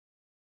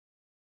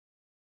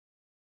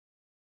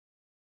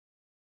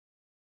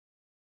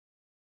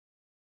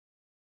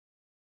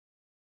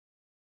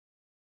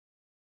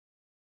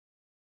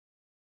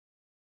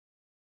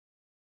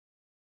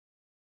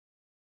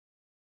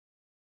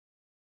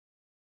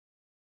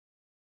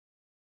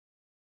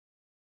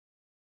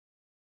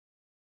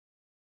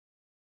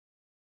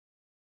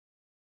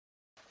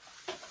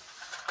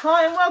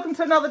Hi and welcome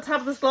to another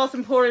Tabitha's Glass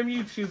Emporium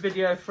YouTube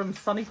video from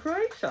sunny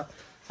Croatia.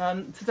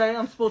 Today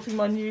I'm sporting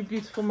my new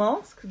beautiful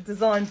mask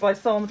designed by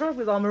Sandra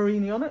with our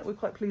murrine on it. We're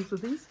quite pleased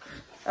with these.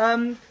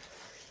 Today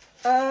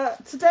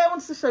I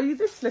wanted to show you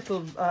this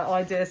little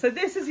idea. So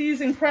this is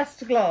using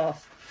pressed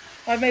glass.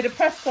 I've made a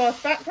pressed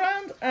glass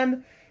background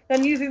and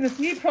then using this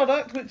new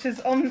product, which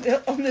is on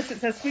this it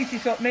says Sweetie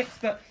Shop Mix,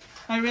 but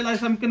I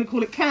realise I'm going to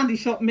call it Candy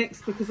Shop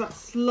Mix because that's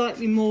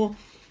slightly more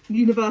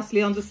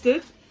universally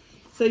understood.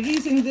 So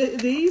using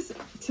these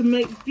to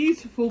make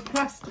beautiful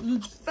pressed,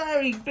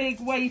 very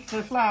big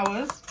wafer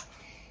flowers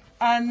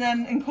and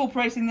then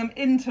incorporating them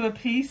into a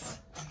piece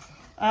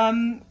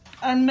and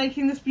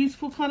making this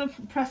beautiful kind of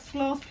pressed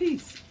glass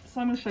piece. So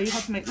I'm going to show you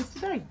how to make this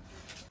today.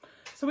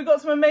 So we've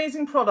got some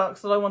amazing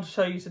products that I want to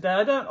show you today.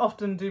 I don't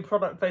often do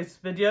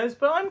product-based videos,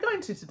 but I'm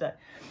going to today.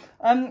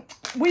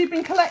 We've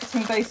been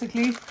collecting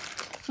basically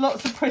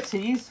lots of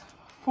pretties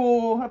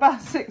for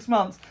about 6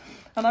 months.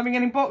 And I've been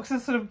getting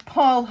boxes sort of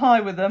piled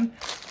high with them.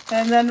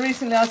 And then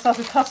recently I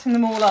started cutting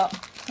them all up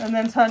and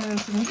then turning them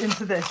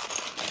into this.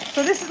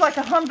 So this is like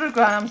 100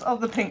 grams of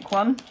the pink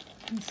one.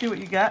 You see what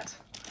you get.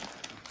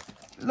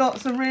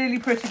 Lots of really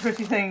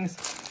pretty things.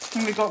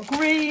 And we've got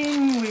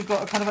green, we've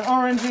got a kind of an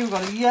orangey, we've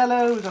got a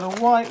yellow, we've got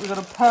a white, we've got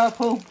a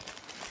purple,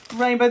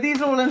 rainbow.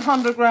 These are all in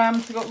 100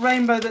 grams. We've got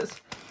rainbow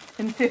that's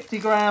in 50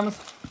 grams.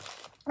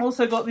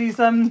 Also got these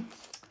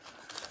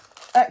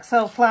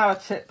XL flower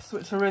chips,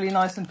 which are really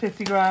nice in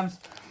 50 grams.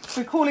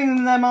 We're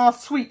calling them our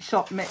sweet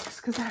shop mix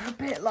because they're a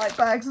bit like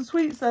bags of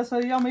sweets. They're so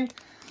yummy.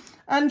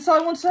 And so I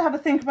wanted to have a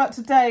think about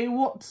today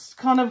what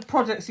kind of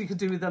projects you could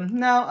do with them.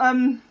 Now,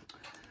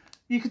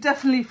 you could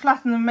definitely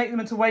flatten them and make them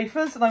into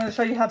wafers, and I'm going to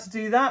show you how to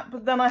do that.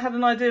 But then I had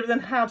an idea of then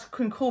how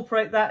to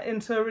incorporate that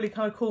into a really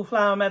kind of cool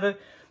flower meadow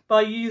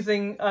by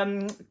using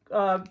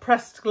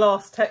pressed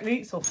glass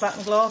techniques, or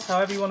flattened glass,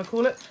 however you want to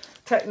call it,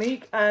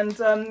 technique. And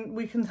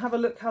we can have a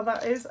look how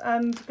that is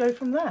and go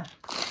from there.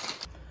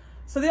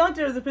 So the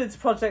idea of this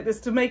project is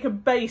to make a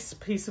base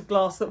piece of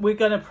glass that we're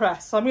going to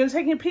press. So I'm going to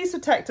take a piece of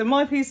Tectum.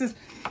 My piece is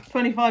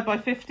 25 by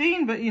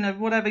 15, but you know,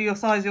 whatever your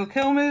size your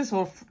kiln is,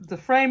 or the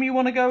frame you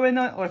want to go in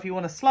it, or if you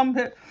want to slump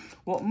it,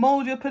 what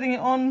mould you're putting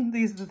it on.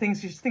 These are the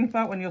things you should think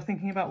about when you're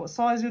thinking about what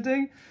size you're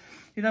doing.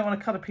 You don't want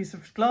to cut a piece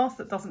of glass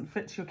that doesn't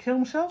fit your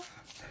kiln shelf.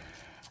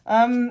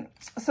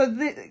 So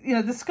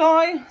the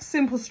sky,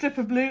 simple strip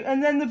of blue,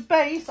 and then the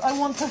base I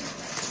want to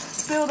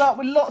build up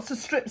with lots of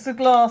strips of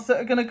glass that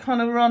are going to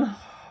kind of run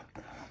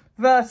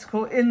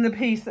vertical in the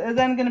piece that are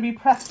then going to be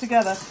pressed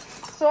together.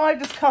 So I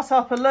just cut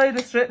up a load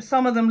of strips,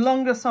 some of them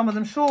longer, some of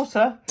them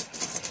shorter,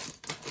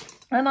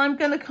 and I'm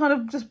going to kind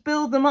of just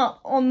build them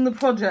up on the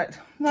project.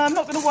 Now I'm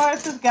not going to worry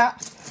if there's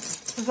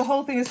gaps because the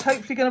whole thing is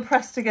hopefully going to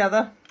press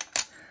together,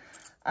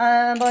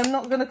 and I'm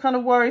not going to kind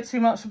of worry too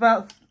much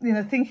about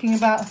thinking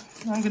about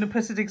I'm going to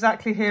put it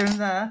exactly here and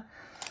there.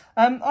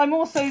 I'm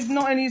also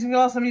not only using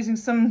glass, I'm using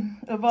some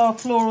of our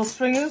floral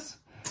stringers.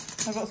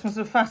 I've got some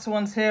sort of fatter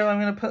ones here. I'm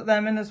going to put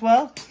them in as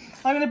well.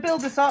 I'm going to build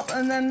this up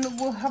and then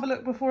we'll have a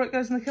look before it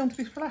goes in the kiln to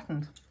be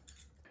flattened.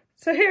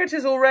 So here it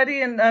is all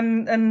ready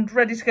and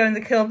ready to go in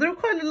the kiln. There are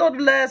quite a lot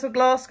of layers of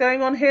glass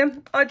going on here.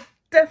 I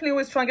definitely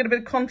always try and get a bit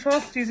of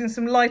contrast using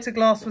some lighter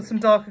glass with some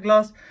darker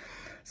glass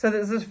so that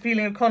there's a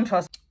feeling of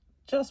contrast.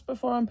 Just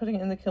before I'm putting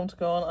it in the kiln to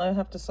go on, I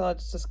have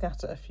decided to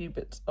scatter a few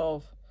bits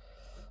of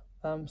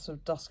sort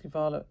of dusky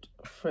violet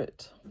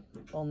frit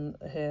on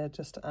here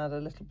just to add a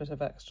little bit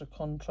of extra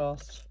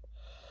contrast.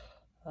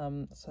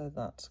 So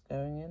that's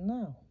going in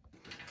now.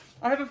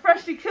 I have a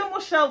freshly kiln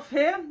wash shelf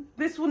here.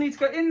 This will need to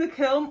go in the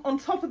kiln on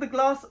top of the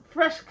glass,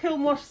 fresh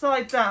kiln wash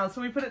side down.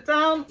 So we put it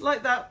down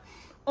like that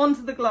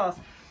onto the glass.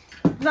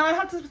 Now I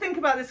have to think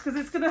about this because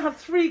it's going to have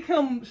 3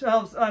 kiln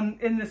shelves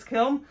in this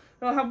kiln.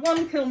 I'll have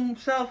one kiln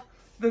shelf,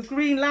 the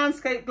green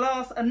landscape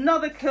glass,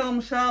 another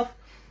kiln shelf,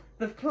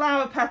 the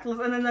flower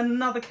petals, and then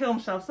another kiln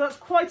shelf. So that's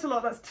quite a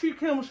lot. That's 2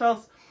 kiln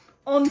shelves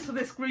onto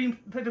this green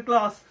bit of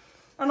glass.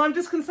 And I'm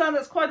just concerned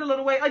that's quite a lot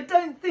of weight. I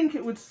don't think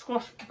it would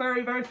squash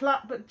very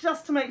flat, but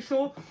just to make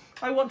sure,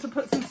 I want to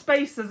put some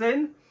spacers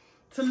in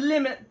to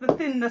limit the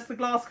thinness the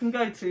glass can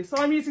go to. So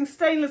I'm using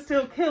stainless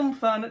steel kiln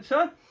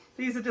furniture.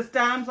 These are just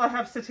dams I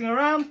have sitting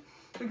around.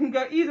 We can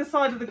go either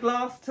side of the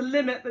glass to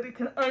limit that it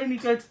can only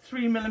go to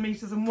 3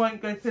 millimeters and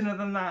won't go thinner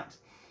than that.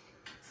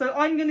 So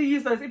I'm going to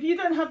use those. If you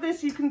don't have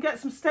this, you can get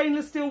some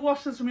stainless steel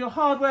washers from your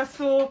hardware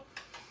store.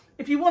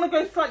 If you want to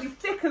go slightly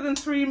thicker than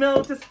 3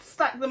 mil, just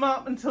stack them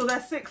up until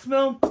they're 6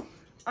 mil,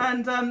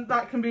 and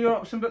that can be your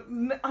option. But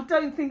I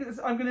don't think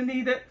I'm going to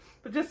need it,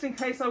 but just in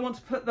case I want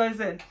to put those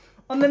in.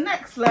 On the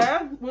next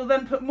layer, we'll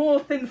then put more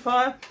thin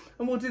fire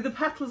and we'll do the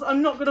petals.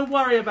 I'm not going to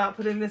worry about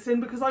putting this in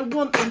because I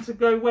want them to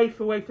go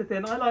wafer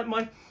thin. I like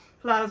my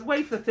flowers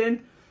wafer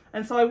thin,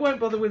 and so I won't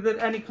bother with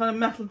any kind of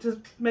metal, just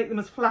make them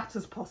as flat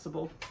as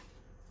possible.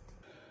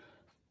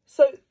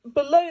 So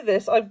below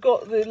this, I've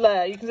got the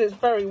layer. You can see it's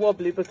very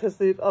wobbly because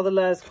the other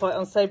layer is quite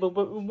unstable,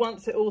 but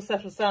once it all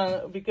settles down,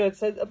 it'll be good.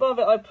 So above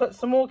it, I put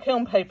some more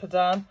kiln paper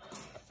down,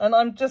 and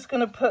I'm just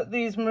going to put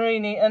these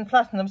murrine and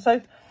flatten them.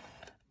 So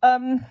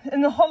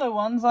In the hollow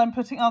ones, I'm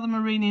putting other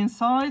murrine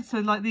inside. So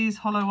like these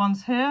hollow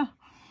ones here,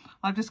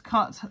 I've just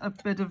cut a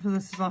bit of,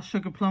 this is our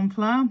sugar plum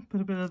flower, put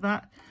a bit of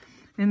that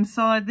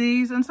inside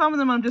these. And some of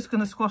them I'm just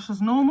going to squash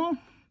as normal.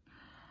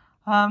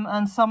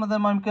 And some of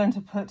them I'm going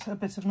to put a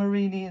bit of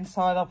murrine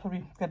inside. I'll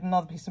probably get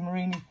another piece of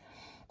murrine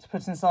to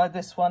put inside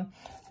this one.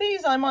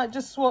 These I might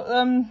just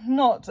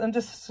knot and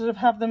just sort of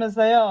have them as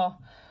they are.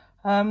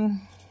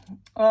 And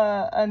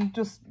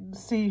just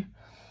see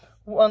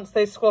once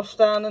they squash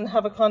down and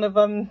have a kind of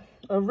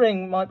a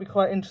ring, might be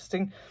quite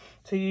interesting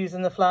to use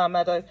in the flower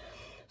meadow.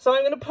 So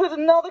I'm going to put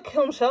another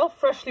kiln shelf,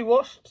 freshly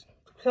washed,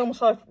 kiln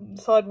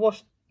side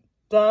washed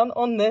down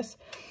on this,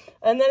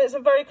 and then it's a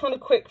very kind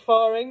of quick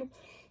firing.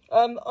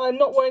 I'm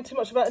not worrying too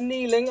much about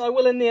annealing. I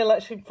will anneal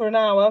actually for an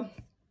hour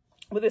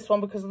with this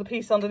one because of the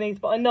piece underneath,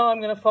 but I know I'm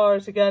going to fire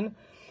it again,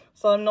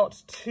 so I'm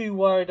not too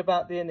worried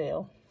about the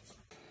anneal.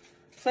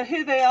 So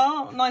here they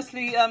are,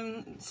 nicely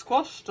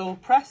squashed or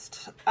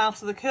pressed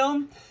out of the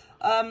kiln.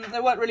 They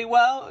work really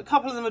well. A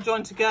couple of them are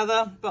joined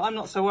together, but I'm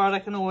not so worried. I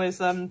can always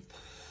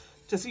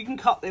you can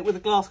cut it with a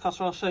glass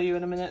cutter. I'll show you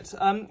in a minute.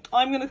 I'm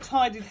going to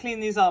tidy clean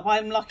these up.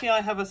 I'm lucky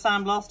I have a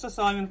sandblaster,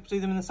 so I'm going to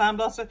do them in the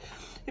sandblaster.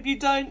 If you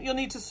don't, you'll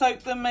need to soak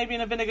them maybe in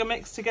a vinegar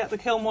mix to get the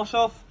kiln wash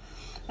off,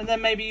 and then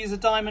maybe use a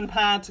diamond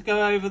pad to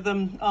go over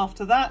them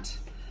after that.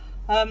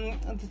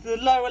 The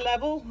lower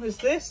level is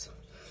this.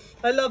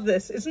 I love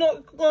this. It's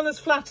not gone as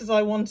flat as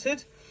I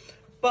wanted,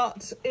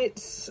 but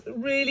it's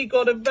really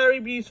got a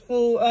very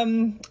beautiful,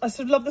 I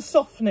sort of love the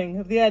softening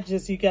of the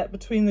edges you get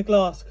between the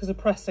glass because of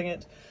pressing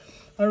it.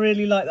 I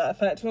really like that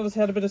effect. We obviously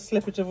had a bit of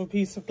slippage of a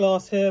piece of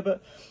glass here,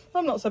 but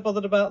I'm not so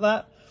bothered about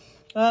that.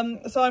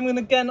 So I'm going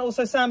to again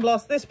also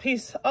sandblast this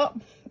piece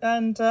up,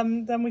 and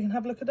then we can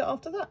have a look at it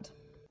after that.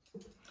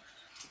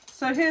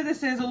 So here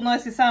this is all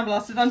nicely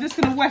sandblasted. I'm just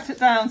going to wet it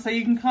down so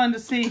you can kind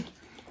of see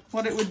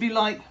what it would be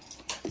like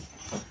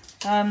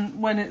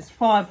when it's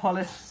fire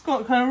polished. It's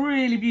got kind of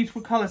really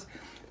beautiful colours,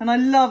 and I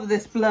love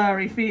this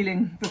blurry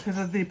feeling because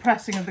of the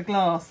pressing of the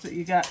glass that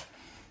you get.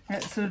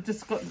 It's sort of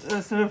just got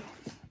a sort of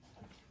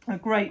a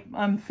great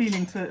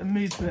feeling to it and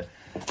mood to it.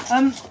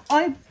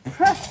 I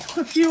pressed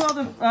a few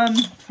other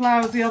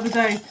flowers the other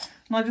day,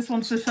 and I just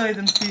wanted to show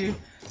them to you.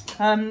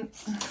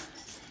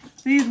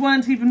 These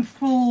weren't even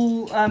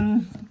full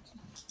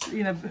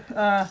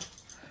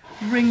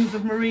rings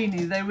of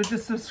murrine. They were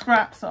just sort of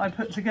scraps that I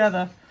put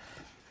together,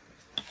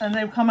 and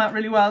they've come out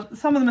really well.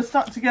 Some of them are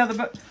stuck together,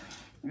 but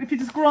if you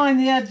just grind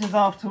the edges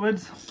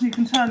afterwards, you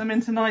can turn them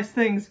into nice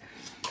things.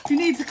 If you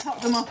need to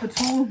cut them up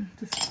at all,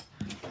 just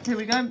here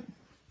we go.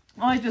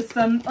 I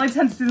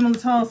tend to do them on the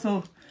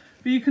tarsel,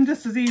 but you can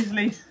just as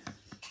easily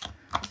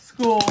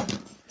score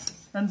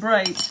and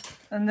break,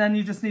 and then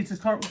you just need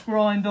to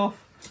grind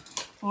off.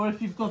 Or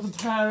if you've got a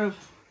pair of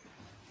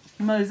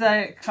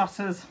mosaic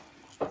cutters,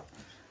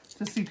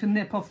 just so you can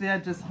nip off the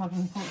edges.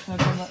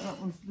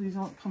 Unfortunately, these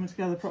aren't coming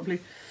together properly.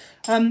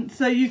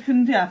 So you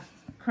can,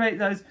 create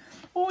those.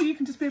 Or you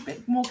can just be a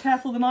bit more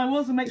careful than I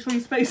was and make sure you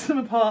space them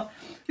apart.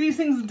 These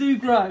things do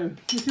grow.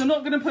 If you're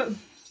not going to put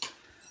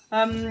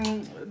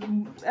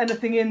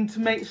anything in to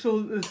make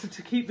sure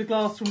to keep the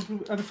glass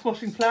from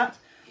squashing flat,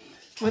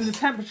 when the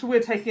temperature we're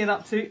taking it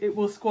up to, it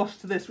will squash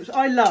to this, which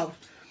I love,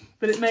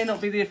 but it may not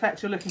be the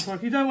effect you're looking for.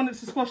 If you don't want it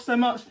to squash so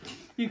much,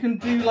 you can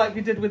do like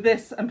we did with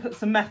this and put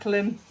some metal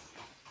in,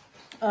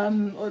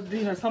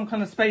 or some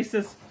kind of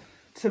spacers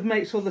to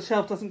make sure the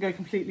shelf doesn't go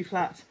completely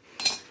flat.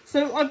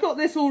 So I've got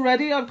this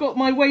already. I've got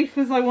my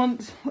wafers I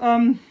want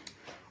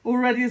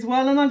already as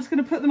well, and I'm just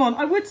going to put them on.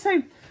 I would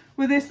say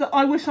with this that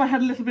I wish I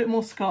had a little bit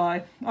more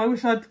sky. I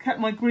wish I'd kept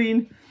my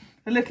green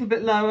a little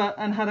bit lower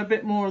and had a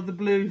bit more of the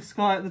blue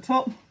sky at the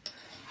top.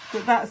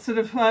 But that's sort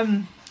of,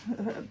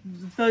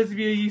 those of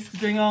you who are used to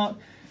doing art,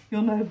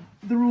 you'll know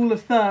the rule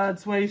of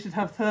thirds, where you should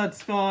have third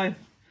sky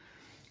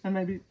and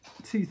maybe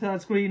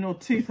 2/3 green, or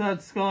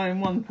 2/3 sky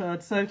and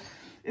 1/3. So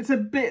it's a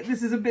bit,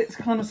 this is a bit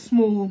kind of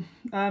small,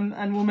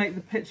 and will make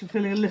the picture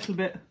feeling a little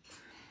bit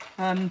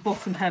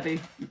bottom heavy,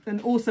 and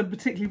also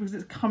particularly because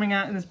it's coming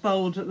out in this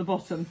bulge at the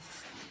bottom.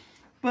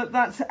 But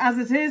that's as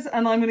it is,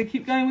 and I'm going to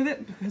keep going with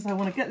it because I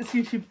want to get this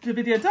YouTube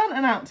video done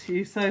and out to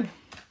you. So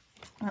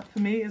that for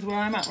me is where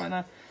I'm at right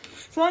now.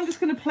 So I'm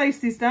just going to place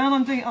these down.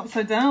 I'm doing it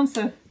upside down,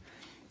 so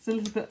it's a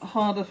little bit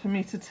harder for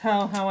me to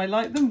tell how I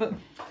like them, but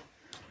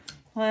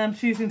I am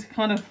choosing to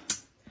kind of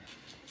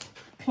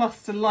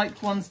cluster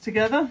like ones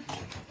together.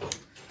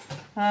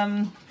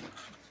 Might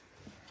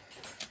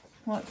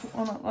put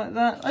one up like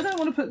that. I don't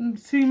want to put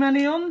too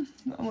many on.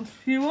 I want a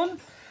few on.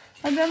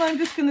 And then I'm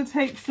just going to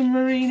take some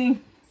murrine.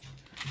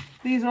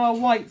 These are our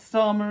white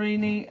star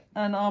murrine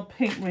and our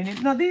pink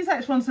murrine. Now these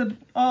actual ones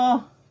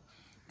are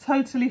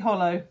totally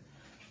hollow.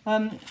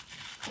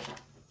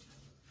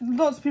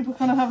 Lots of people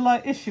kind of have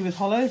like issue with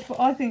hollows, but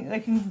I think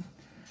they can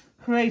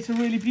create a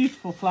really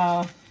beautiful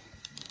flower.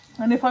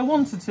 And if I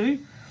wanted to,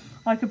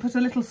 I could put a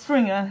little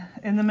stringer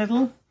in the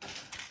middle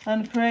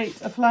and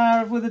create a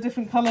flower with a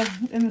different colour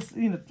in this,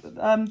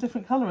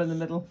 different colour in the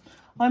middle.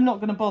 I'm not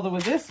going to bother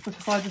with this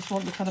because I just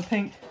want the kind of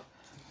pink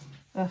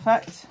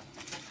effect.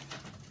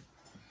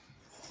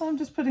 So I'm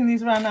just putting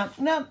these around now.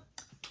 Now,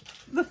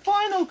 the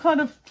final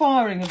kind of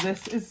firing of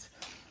this is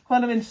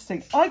kind of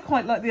interesting. I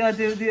quite like the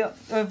idea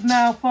of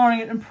now firing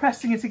it and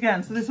pressing it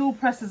again. So this all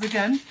presses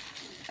again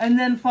and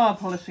then fire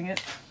polishing it.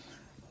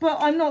 But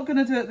I'm not going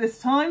to do it this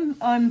time.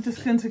 I'm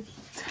just going to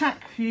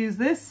tack fuse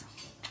this,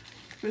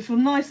 which will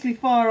nicely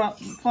fire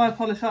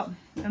polish up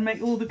and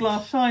make all the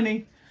glass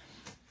shiny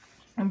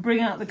and bring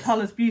out the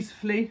colours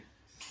beautifully.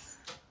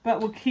 But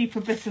will keep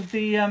a bit of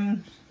the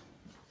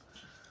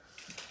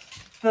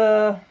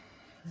with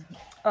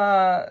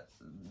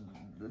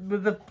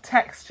the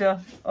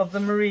texture of the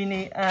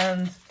murrine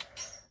and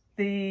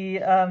the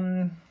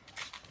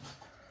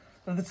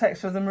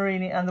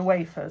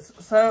wafers.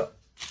 So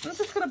I'm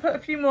just going to put a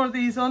few more of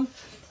these on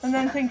and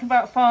then think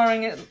about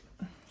firing it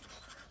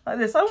like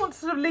this. I want to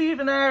sort of leave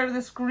an area of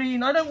this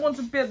green. I don't want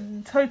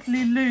to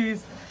totally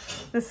lose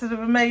this sort of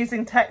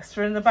amazing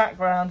texture in the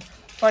background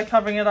by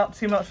covering it up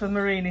too much with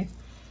murrine.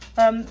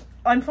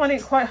 I'm finding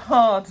it quite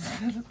hard.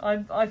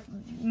 I'm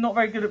not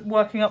very good at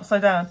working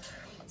upside down.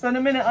 So in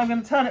a minute I'm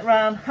going to turn it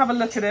around, have a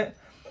look at it,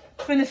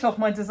 finish off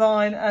my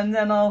design, and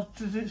then I'll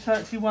show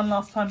it to you one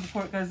last time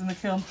before it goes in the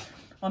kiln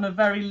on a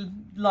very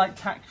light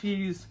tack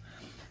fuse.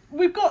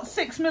 We've got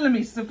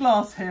 6mm of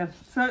glass here,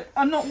 so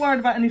I'm not worried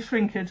about any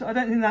shrinkage. I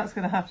don't think that's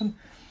going to happen,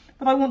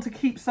 but I want to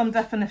keep some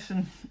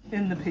definition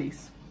in the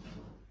piece.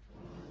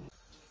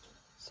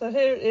 So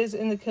here it is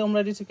in the kiln,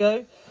 ready to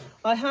go.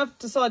 I have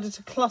decided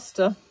to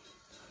cluster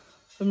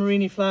the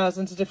murrine flowers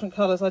into different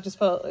colours. I just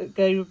felt it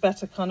gave a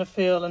better kind of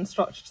feel and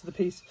structure to the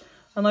piece.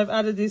 And I've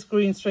added these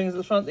green stringers at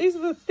the front. These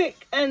are the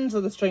thick ends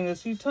of the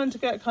stringers. You tend to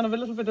get kind of a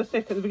little bit of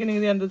thick at the beginning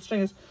and the end of the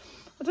stringers.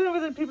 I don't know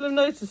whether people have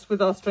noticed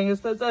with our stringers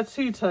that they're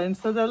two-toned,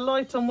 so they're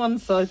light on one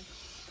side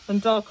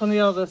and dark on the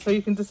other, so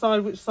you can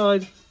decide which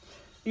side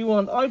you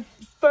want. I've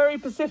very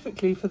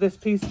specifically for this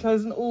piece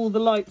chosen all the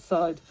light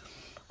side.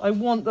 I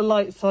want the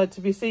light side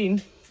to be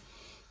seen.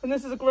 And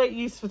this is a great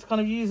use for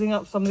kind of using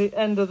up some of the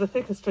end of the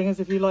thicker stringers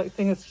if you like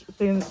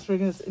thinner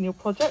stringers in your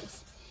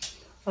projects.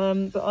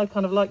 But I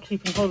kind of like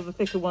keeping hold of the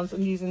thicker ones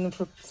and using them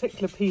for a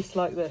particular piece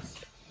like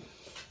this.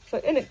 So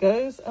in it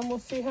goes, and we'll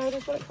see how it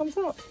is when it comes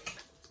out.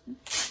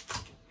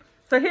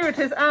 So here it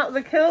is out of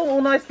the kiln,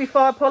 all nicely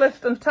fire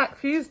polished and tack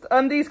fused.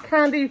 These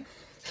candy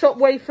shop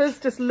wafers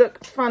just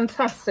look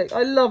fantastic.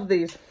 I love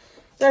these.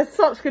 They're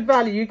such good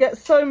value. You get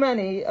so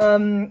many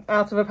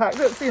out of a pack.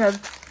 Look, you know,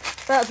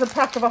 that's a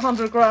pack of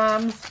 100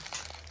 grams.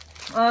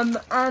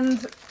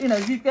 And, you know,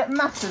 you get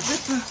masses.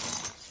 This was,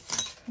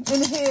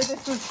 in here,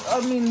 this was,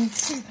 I mean,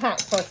 2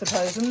 packs, I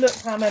suppose. And look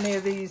how many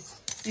of these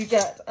you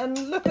get.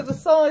 And look at the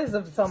size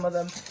of some of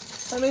them.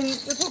 I mean,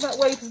 you're talking about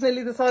wafers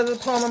nearly the size of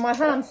the palm of my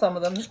hand, some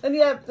of them. And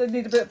yeah, they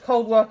need a bit of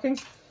cold working.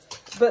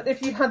 But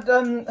if you had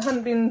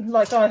hadn't been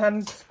like I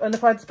had, and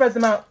if I'd spread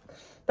them out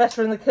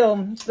better in the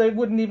kiln, they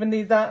wouldn't even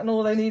need that. And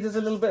all they need is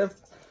a little bit of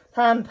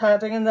hand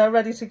padding and they're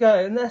ready to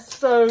go. And they're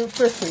so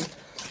pretty.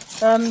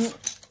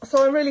 So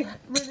I really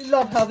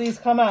love how these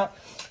come out.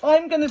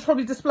 I'm going to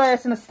probably display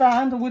it in a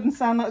stand, a wooden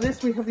stand like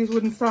this. We have these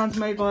wooden stands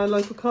made by a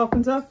local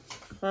carpenter.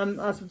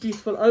 That's a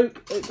beautiful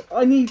oak.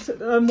 I need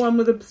one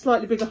with a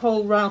slightly bigger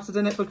hole routed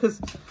in it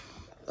because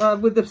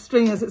with the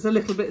stringers it's a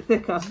little bit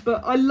thicker.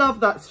 But I love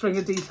that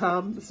stringer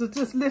detail. It's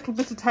just a little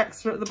bit of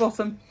texture at the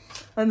bottom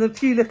and the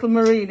few little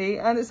murrine,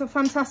 and it's a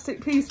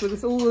fantastic piece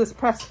with all this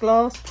pressed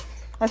glass.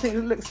 I think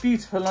it looks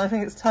beautiful and I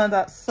think it's turned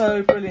out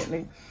so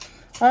brilliantly.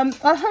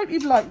 I hope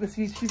you've liked this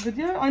YouTube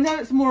video. I know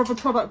it's more of a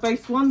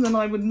product-based one than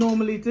I would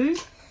normally do.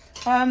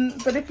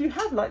 But if you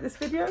have liked this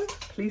video,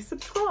 please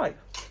subscribe.